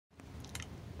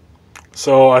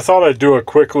So I thought I'd do a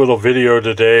quick little video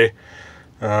today.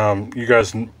 You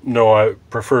guys know I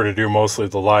prefer to do mostly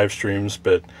the live streams,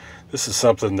 but this is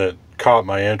something that caught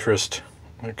my interest.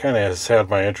 It kind of has had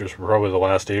my interest for probably the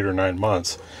last 8 or 9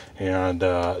 months, and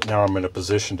now I'm in a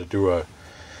position to do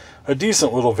a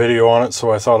decent little video on it,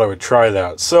 so I thought I would try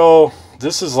that. So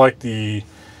this is like the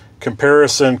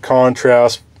comparison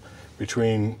contrast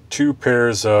between two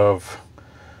pairs of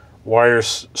wire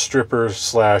strippers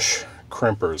slash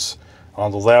crimpers.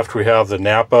 On the left we have the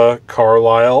Napa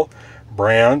Carlyle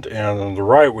brand, and on the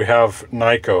right we have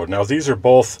Neiko. Now these are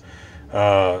both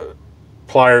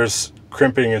pliers,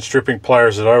 crimping and stripping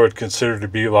pliers that I would consider to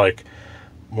be like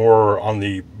more on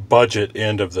the budget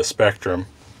end of the spectrum.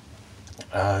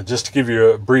 Just to give you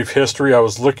a brief history, I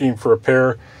was looking for a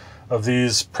pair of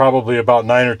these probably about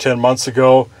 9 or 10 months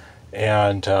ago,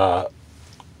 and the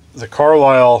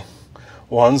Carlyle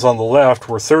ones on the left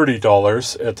were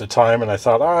 $30 at the time, and I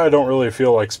thought, I don't really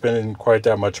feel like spending quite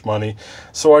that much money.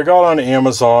 So I got on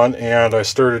Amazon and I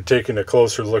started taking a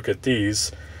closer look at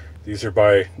these. These are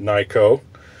by Neiko,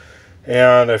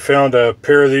 and I found a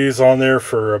pair of these on there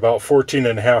for about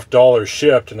 $14.50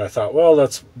 shipped, and I thought, well,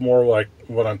 that's more like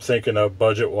what I'm thinking of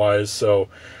budget wise, so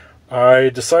I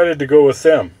decided to go with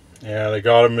them, and I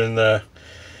got them in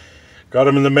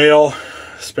the mail.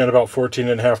 Spent about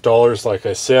 $14.50, like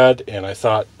I said, and I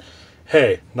thought,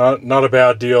 hey, not a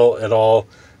bad deal at all.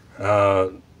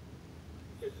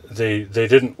 They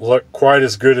didn't look quite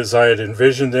as good as I had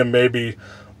envisioned them maybe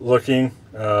looking,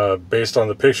 based on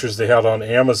the pictures they had on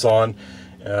Amazon,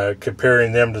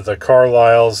 comparing them to the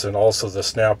Carlyles and also the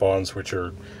Snap-ons, which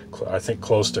are I think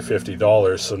close to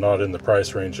 $50, so not in the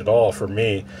price range at all for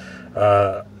me.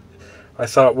 I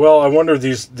thought, well, I wonder,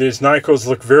 these Neikos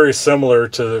look very similar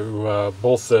to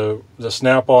both the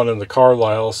Snap-on and the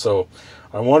Carlyle, so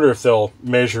I wonder if they'll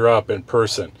measure up in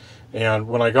person. And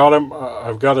when I got them,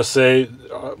 I've got to say,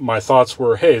 my thoughts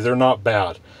were, hey, they're not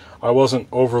bad. I wasn't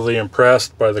overly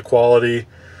impressed by the quality,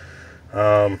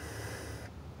 but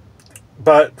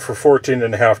for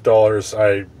 $14.50,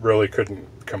 I really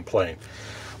couldn't complain.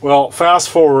 Well, fast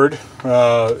forward,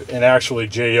 and actually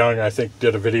Jay Young, I think,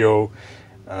 did a video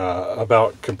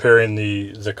about comparing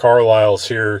the Carlyles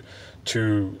here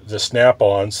to the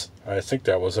Snap-ons. I think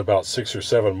that was about 6 or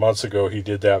 7 months ago he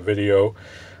did that video.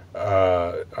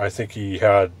 I think he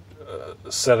had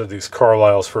a set of these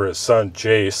Carlyles for his son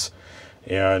Jace,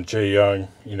 and Jay Young,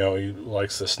 you know, he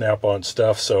likes the Snap-on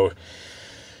stuff, so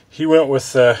he went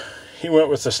with the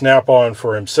Snap-on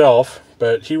for himself,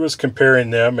 but he was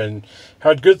comparing them and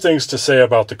had good things to say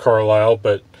about the Carlyle,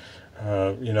 but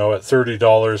you know, at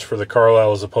 $30 for the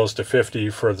Carlyle as opposed to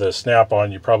 $50 for the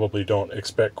Snap-on, you probably don't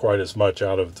expect quite as much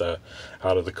out of the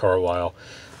Carlyle.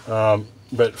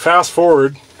 But fast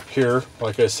forward here,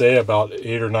 like I say, about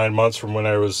 8 or 9 months from when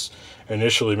I was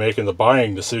initially making the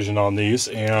buying decision on these,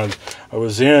 and I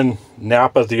was in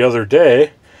Napa the other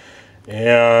day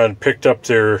and picked up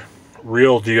their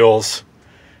Real Deals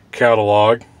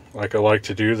catalog, like I like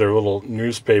to do, their little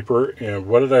newspaper, and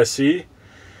what did I see?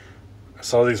 I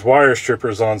saw these wire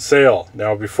strippers on sale.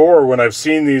 Now before, when I've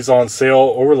seen these on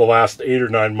sale over the last 8 or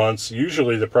 9 months,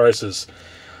 usually the price is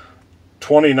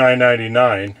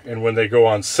 $29.99, and when they go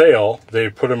on sale, they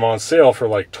put them on sale for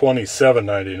like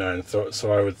 $27.99.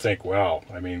 So I would think, wow,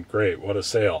 I mean, great, what a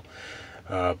sale.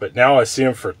 But now I see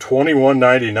them for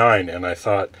 $21.99, and I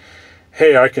thought,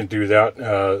 hey, I can do that.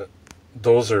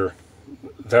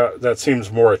 That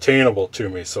seems more attainable to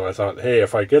me. So I thought, hey,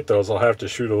 if I get those, I'll have to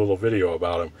shoot a little video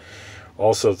about them.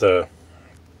 Also, the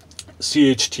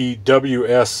CHT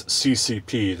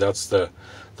WSCCP, that's the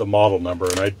model number,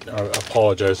 and I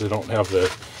apologize, I don't have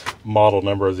the model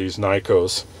number of these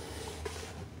Neikos,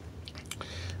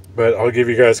 but I'll give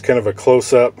you guys kind of a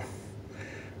close-up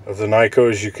of the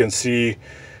Neikos. You can see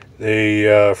they,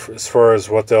 as far as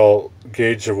what they'll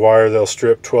gauge of wire, they'll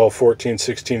strip 12, 14,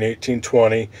 16, 18,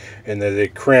 20, and then they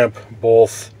crimp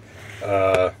both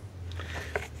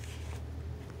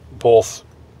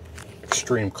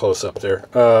extreme close-up there.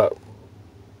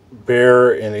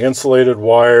 Bare and insulated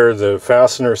wire. The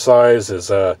fastener size is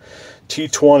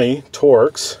T20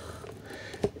 Torx,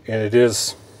 and it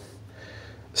is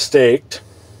staked.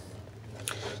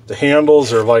 The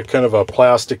handles are like kind of a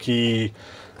plasticky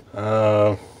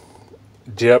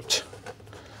dipped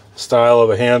style of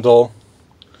a handle.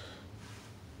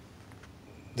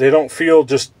 They don't feel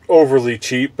just overly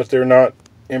cheap, but they're not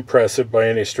impressive by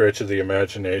any stretch of the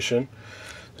imagination.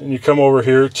 And you come over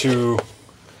here to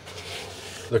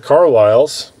the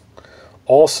Carlyles,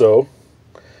 also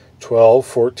 12,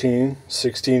 14,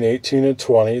 16, 18, and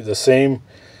 20, the same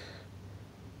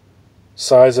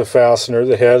size of fastener.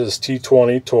 The head is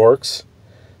T20 Torx.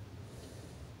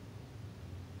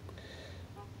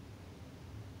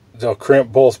 They'll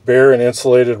crimp both bare and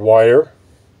insulated wire.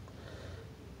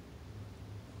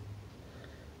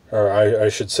 Or I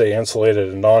should say insulated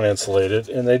and non-insulated.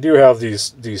 And they do have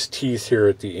these teeth here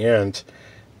at the end.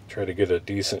 Try to get a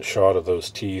decent shot of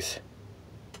those teeth.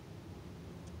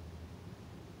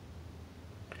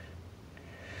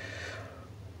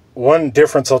 One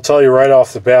difference I'll tell you right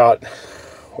off the bat,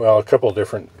 well, a couple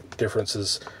different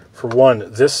differences. For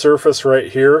one, this surface right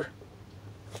here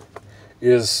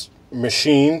is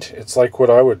machined. It's like what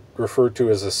I would refer to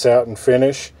as a satin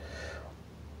finish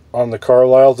on the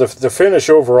Carlyle. The finish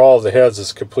overall of the heads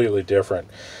is completely different.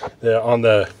 On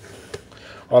the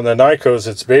Neikos,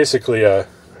 it's basically a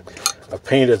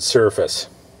painted surface,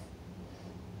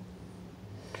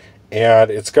 and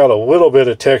it's got a little bit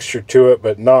of texture to it,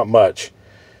 but not much.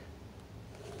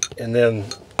 And then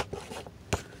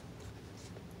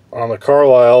on the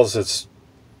Carlyles, it's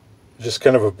just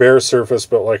kind of a bare surface,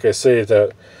 but like I say,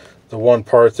 that the one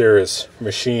part there is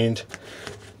machined,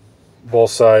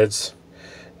 both sides,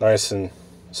 nice and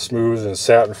smooth and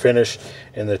satin finish.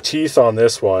 And the teeth on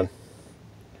this one,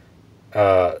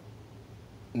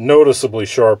 noticeably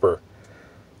sharper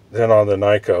than on the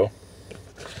Neiko.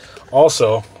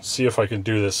 Also, see if I can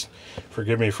do this.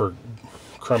 Forgive me for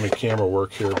crummy camera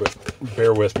work here, but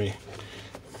bear with me.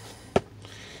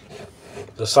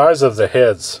 The size of the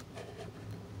heads.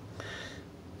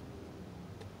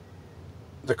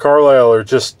 The Carlyle are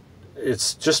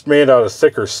it's just made out of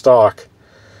thicker stock,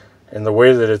 and the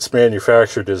way that it's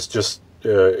manufactured is just,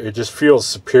 it just feels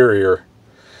superior.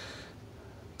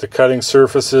 The cutting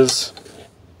surfaces,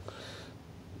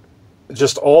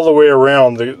 just all the way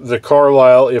around, the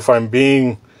Carlyle, if I'm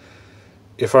being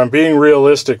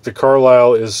realistic, the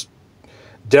Carlyle is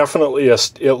definitely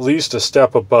at least a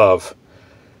step above.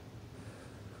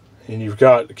 And you've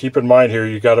got, keep in mind here,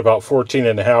 you've got about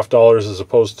 $14.50 as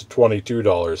opposed to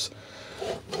 $22.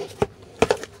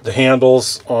 The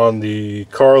handles on the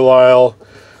Carlyle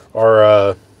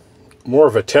are more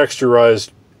of a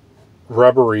texturized,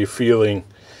 rubbery feeling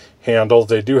handle.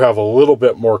 They do have a little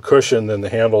bit more cushion than the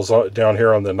handles down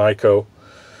here on the Neiko.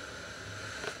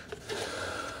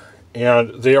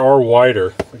 And they are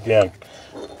wider. Again,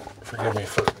 forgive me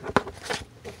for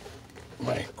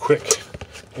my quick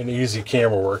and easy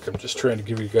camera work. I'm just trying to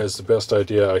give you guys the best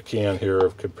idea I can here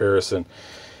of comparison.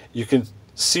 You can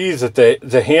see that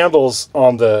the handles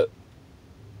on the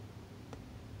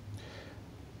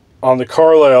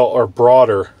Carlyle are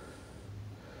broader,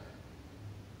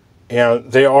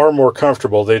 and they are more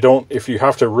comfortable. They don't, if you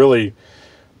have to really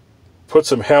put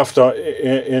some heft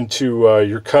into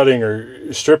your cutting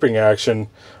or stripping action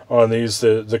on these,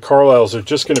 the Carlyles are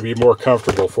just going to be more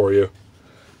comfortable for you.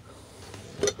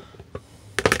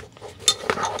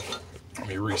 Let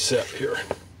me reset here.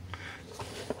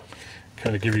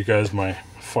 Kind of give you guys my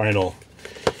final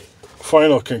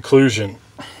conclusion.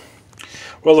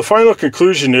 Well, the final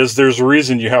conclusion is there's a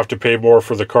reason you have to pay more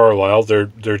for the Carlyle.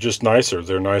 They're just nicer.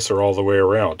 They're nicer all the way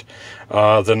around.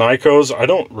 The Neikos, I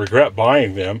don't regret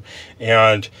buying them,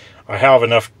 and I have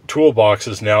enough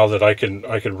toolboxes now that I can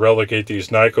relegate these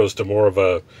Neikos to more of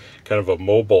a kind of a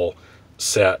mobile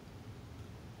set.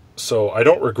 So I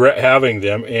don't regret having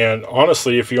them, and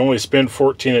honestly, if you only spend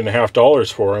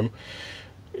 $14.50 for them,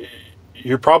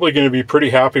 you're probably going to be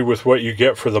pretty happy with what you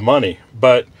get for the money.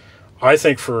 But I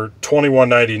think for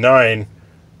 $21.99,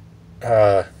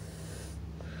 I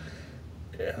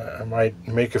might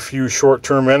make a few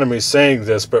short-term enemies saying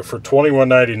this, but for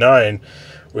 $21.99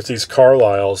 with these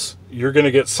Carlyles, you're going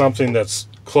to get something that's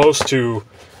close to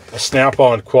a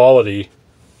snap-on quality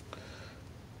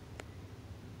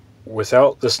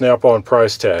without the snap-on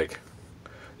price tag.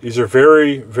 These are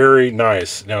very, very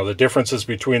nice. Now, the differences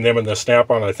between them and the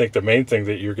Snap-on, I think the main thing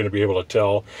that you're going to be able to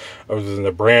tell, other than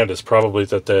the brand, is probably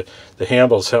that the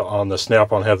handles on the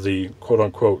Snap-on have the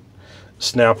quote-unquote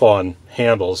Snap-on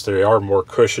handles. They are more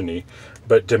cushiony.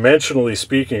 But dimensionally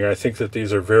speaking, I think that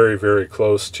these are very, very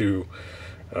close to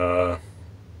the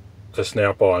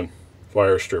Snap-on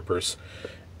wire strippers.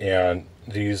 And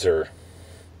these are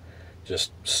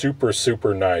just super,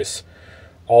 super nice.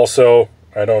 Also,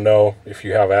 I don't know if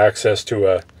you have access to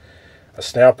a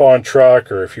Snap-on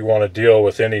truck, or if you want to deal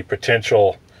with any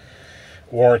potential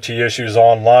warranty issues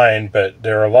online, but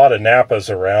there are a lot of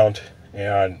Napas around,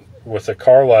 and with the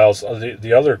Carlyles,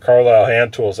 the other Carlyle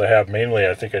hand tools I have, mainly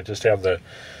I think I just have the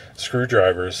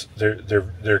screwdrivers.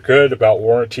 They're good about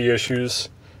warranty issues,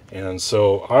 and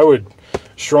so I would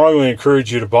strongly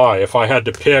encourage you to buy. If I had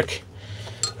to pick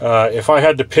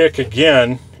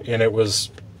again, and it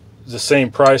was the same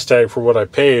price tag for what I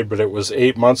paid, but it was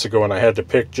 8 months ago and I had to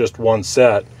pick just one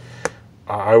set,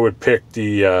 I would pick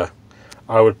the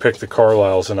I would pick the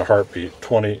Carlyles in a heartbeat.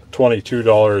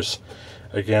 $22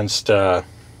 against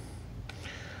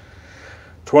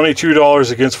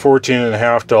 $22 against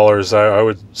 $14.50. I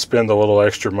would spend a little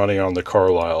extra money on the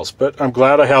Carlyles, but I'm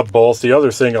glad I have both. The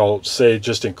other thing I'll say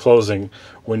just in closing,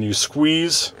 when you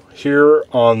squeeze here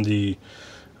on the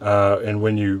and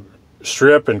when you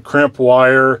strip and crimp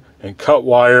wire and cut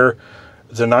wire,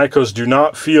 the Neikos do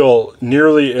not feel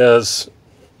nearly as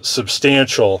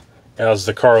substantial as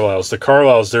the Carlyles. The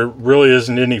Carlyles, there really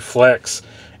isn't any flex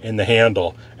in the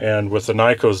handle, and with the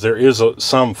Neikos there is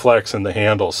some flex in the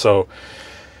handle, so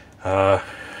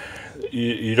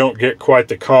you don't get quite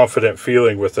the confident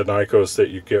feeling with the Neikos that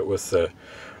you get with the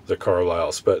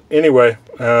Carlyles. But anyway,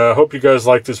 I hope you guys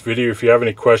like this video. If you have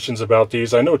any questions about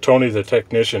these, I know Tony the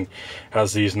technician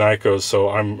has these Neikos, so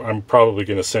I'm probably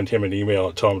going to send him an email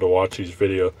and tell him to watch this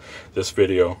video.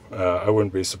 I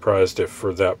wouldn't be surprised if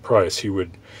for that price he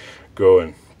would go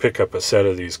and pick up a set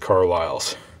of these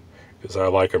Carlyles, because I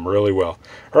like them really well.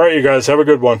 All right, you guys, have a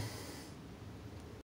good one.